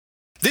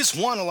This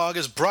Juanologue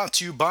is brought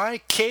to you by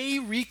K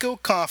Rico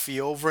Coffee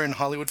over in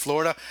Hollywood,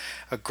 Florida.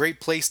 A great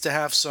place to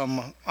have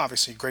some,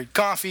 obviously, great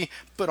coffee,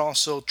 but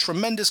also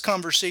tremendous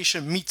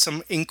conversation. Meet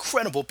some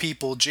incredible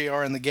people.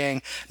 JR and the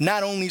gang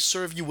not only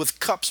serve you with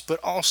cups,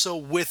 but also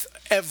with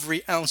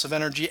every ounce of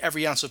energy,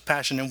 every ounce of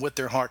passion, and with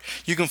their heart.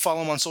 You can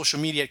follow them on social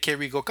media at K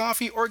Rico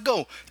Coffee or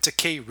go to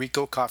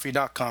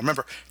kricocoffee.com.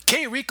 Remember,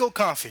 K Rico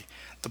Coffee,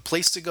 the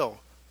place to go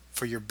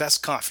for your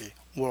best coffee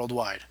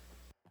worldwide.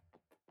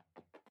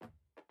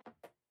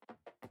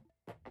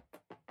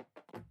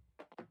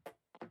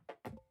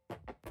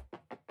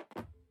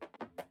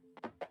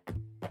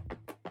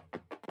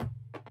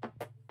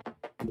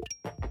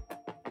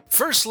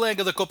 First leg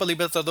of the Copa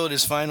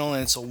Libertadores final,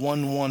 and it's a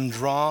 1-1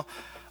 draw.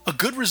 A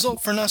good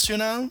result for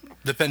Nacional,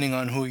 depending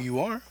on who you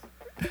are.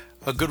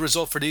 A good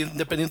result for the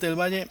Independiente del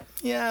Valle.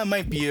 Yeah, it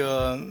might be,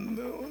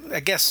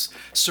 I guess,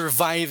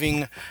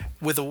 surviving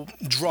with a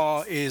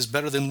draw is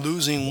better than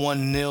losing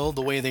 1-0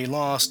 the way they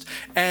lost.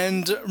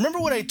 And remember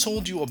what I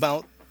told you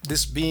about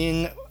this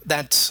being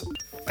that,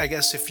 I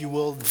guess, if you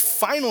will, the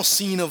final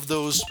scene of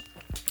those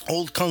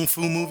old kung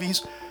fu movies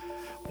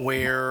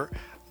where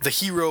the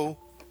hero,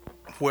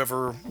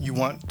 whoever you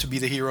want to be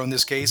the hero in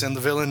this case, and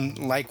the villain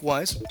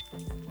likewise,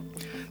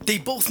 they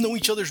both know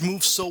each other's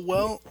moves so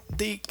well,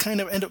 they kind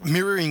of end up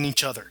mirroring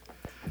each other.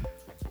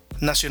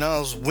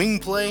 Nacional's wing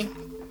play,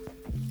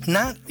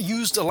 not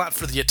used a lot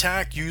for the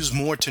attack, used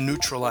more to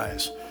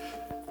neutralize.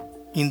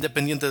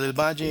 Independiente del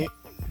Valle,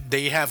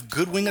 they have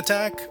good wing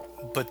attack,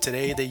 but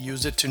today they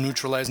use it to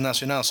neutralize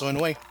Nacional. So in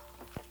a way,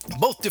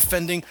 both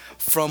defending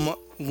from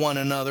one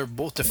another,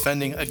 both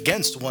defending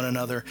against one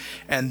another,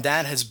 and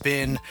that has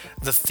been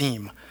the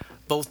theme.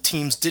 Both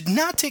teams did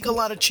not take a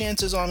lot of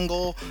chances on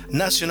goal.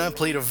 Nacional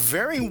played a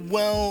very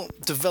well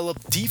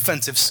developed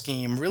defensive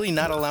scheme, really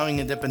not allowing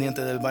Independiente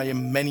del Valle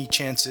many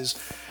chances,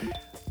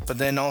 but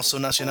then also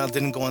Nacional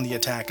didn't go on the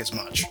attack as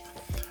much.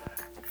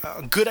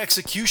 Good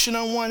execution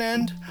on one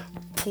end,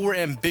 poor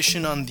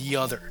ambition on the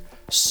other.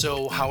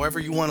 So however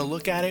you want to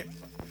look at it,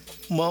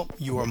 well,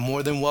 you are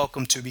more than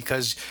welcome to,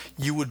 because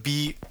you would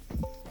be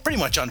pretty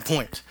much on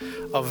point.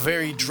 A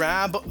very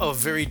drab, a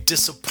very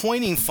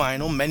disappointing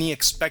final. Many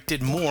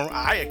expected more.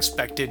 I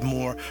expected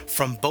more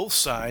from both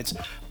sides.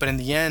 But in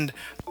the end,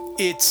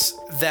 it's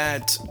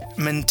that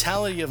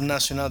mentality of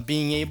Nacional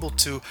being able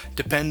to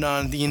depend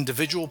on the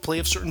individual play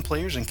of certain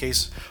players, in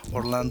case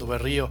Orlando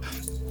Berrio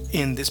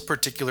in this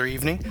particular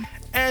evening.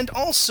 And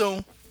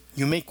also,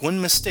 you make one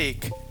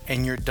mistake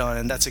and you're done.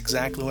 And that's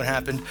exactly what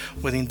happened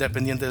with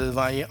Independiente del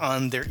Valle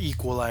on their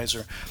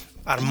equalizer.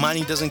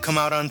 Armani doesn't come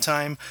out on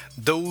time.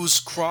 Those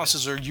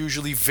crosses are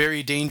usually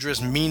very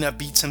dangerous. Mina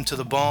beats him to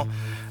the ball.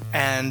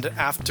 And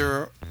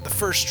after the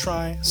first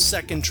try,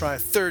 second try,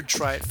 third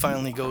try, it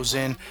finally goes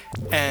in.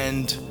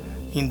 And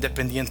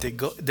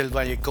Independiente del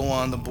Valle go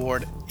on the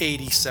board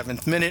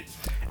 87th minute.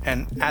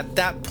 And at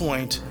that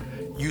point,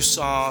 you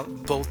saw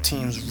both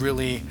teams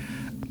really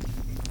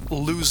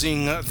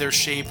losing their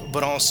shape,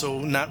 but also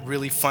not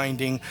really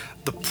finding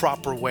the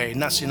proper way.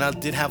 Nacional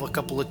did have a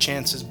couple of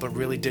chances, but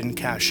really didn't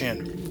cash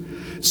in.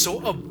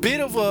 So a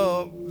bit of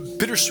a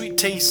bittersweet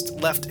taste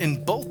left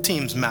in both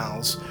teams'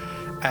 mouths,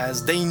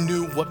 as they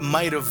knew what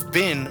might have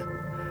been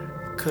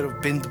could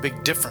have been the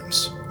big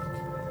difference.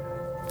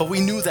 But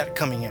we knew that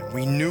coming in.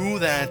 We knew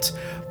that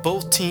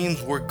both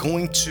teams were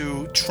going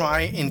to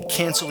try and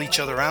cancel each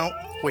other out,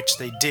 which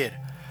they did.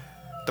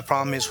 The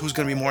problem is who's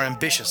going to be more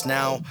ambitious.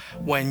 Now,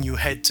 when you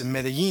head to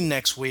Medellin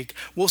next week,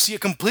 we'll see a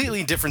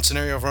completely different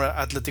scenario for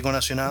Atlético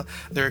Nacional.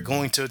 They're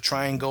going to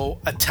try and go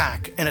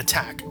attack and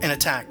attack and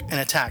attack and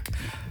attack.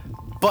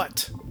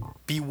 But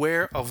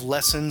beware of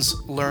lessons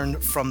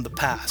learned from the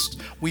past.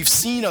 We've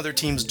seen other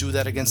teams do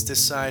that against this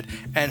side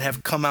and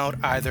have come out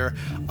either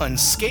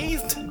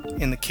unscathed,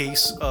 in the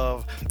case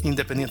of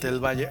Independiente del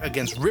Valle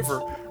against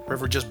River.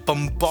 River just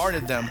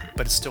bombarded them,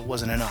 but it still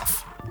wasn't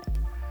enough.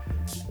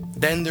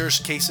 Then there's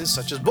cases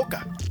such as Boca,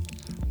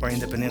 where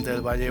Independiente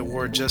del Valle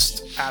were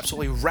just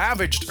absolutely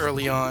ravaged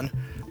early on,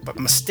 but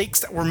mistakes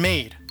that were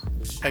made,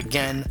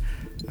 again,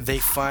 they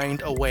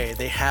find a way.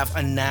 They have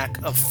a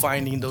knack of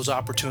finding those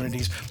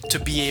opportunities to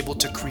be able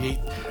to create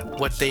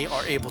what they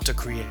are able to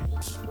create.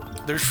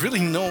 There's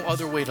really no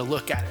other way to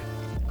look at it.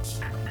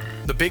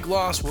 The big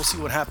loss, we'll see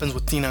what happens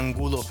with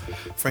Tinangulo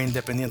for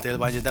Independiente del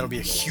Valle. That'll be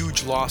a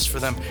huge loss for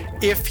them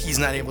if he's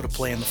not able to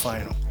play in the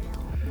final.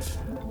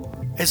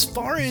 As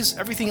far as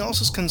everything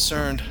else is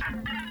concerned,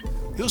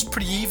 it was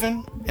pretty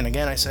even. And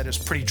again, I said it was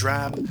pretty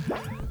drab.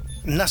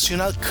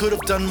 Nacional could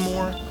have done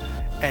more.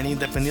 And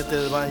Independiente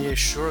del Valle,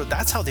 sure,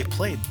 that's how they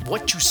played.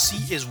 What you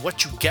see is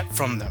what you get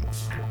from them.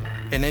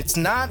 And it's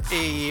not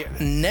a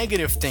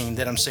negative thing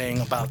that I'm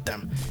saying about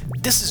them.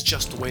 This is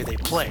just the way they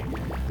play.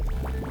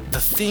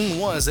 The thing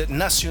was that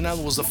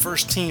Nacional was the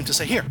first team to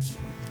say, here,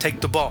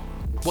 take the ball.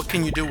 What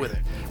can you do with it?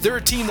 They're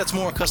a team that's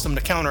more accustomed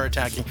to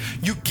counterattacking.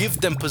 You give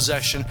them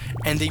possession,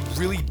 and they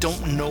really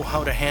don't know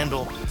how to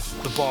handle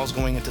the balls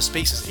going into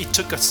spaces. It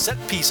took a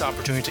set-piece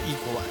opportunity to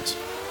equalize.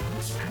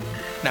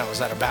 Now, is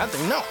that a bad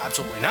thing? No,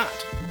 absolutely not.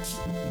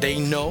 They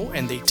know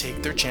and they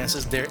take their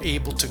chances. They're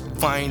able to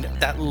find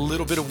that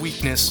little bit of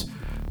weakness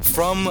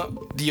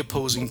from the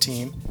opposing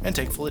team and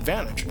take full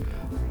advantage.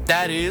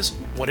 That is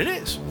what it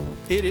is.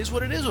 It is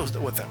what it is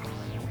with them.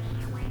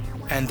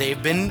 And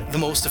they've been the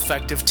most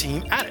effective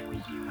team at it.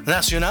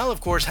 Nacional,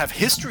 of course, have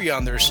history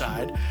on their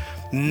side.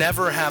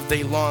 Never have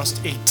they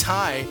lost a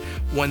tie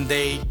when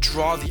they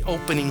draw the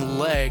opening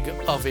leg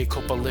of a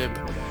Copa Lib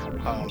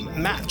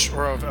match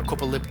or of a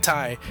Copa Lib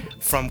tie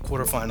from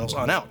quarterfinals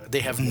on out. They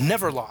have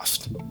never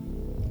lost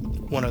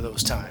one of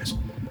those ties.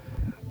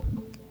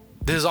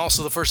 This is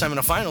also the first time in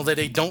a final that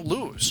they don't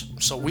lose.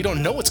 So we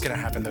don't know what's going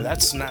to happen there.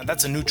 That's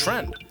a new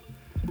trend.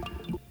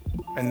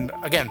 And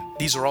again,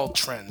 these are all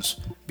trends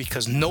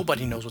because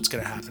nobody knows what's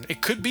going to happen.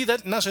 It could be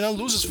that Nacional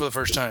loses for the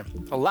first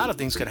time. A lot of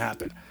things could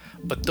happen.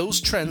 But those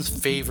trends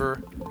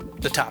favor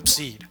the top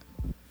seed.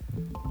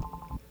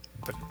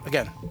 But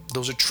again,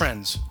 those are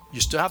trends. You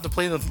still have to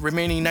play the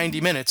remaining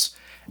 90 minutes.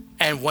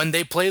 And when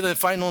they play the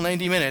final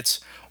 90 minutes,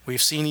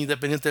 we've seen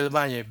Independiente del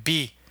Valle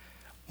be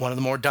one of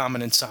the more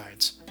dominant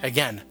sides.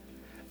 Again,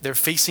 they're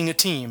facing a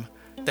team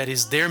that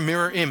is their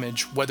mirror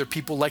image, whether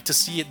people like to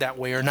see it that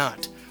way or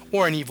not,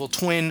 or an evil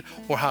twin,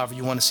 or however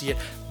you want to see it.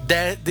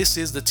 This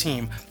is the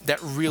team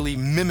that really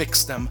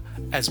mimics them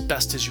as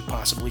best as you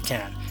possibly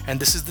can. And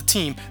this is the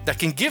team that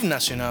can give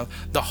Nacional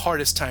the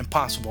hardest time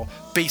possible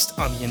based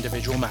on the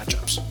individual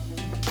matchups.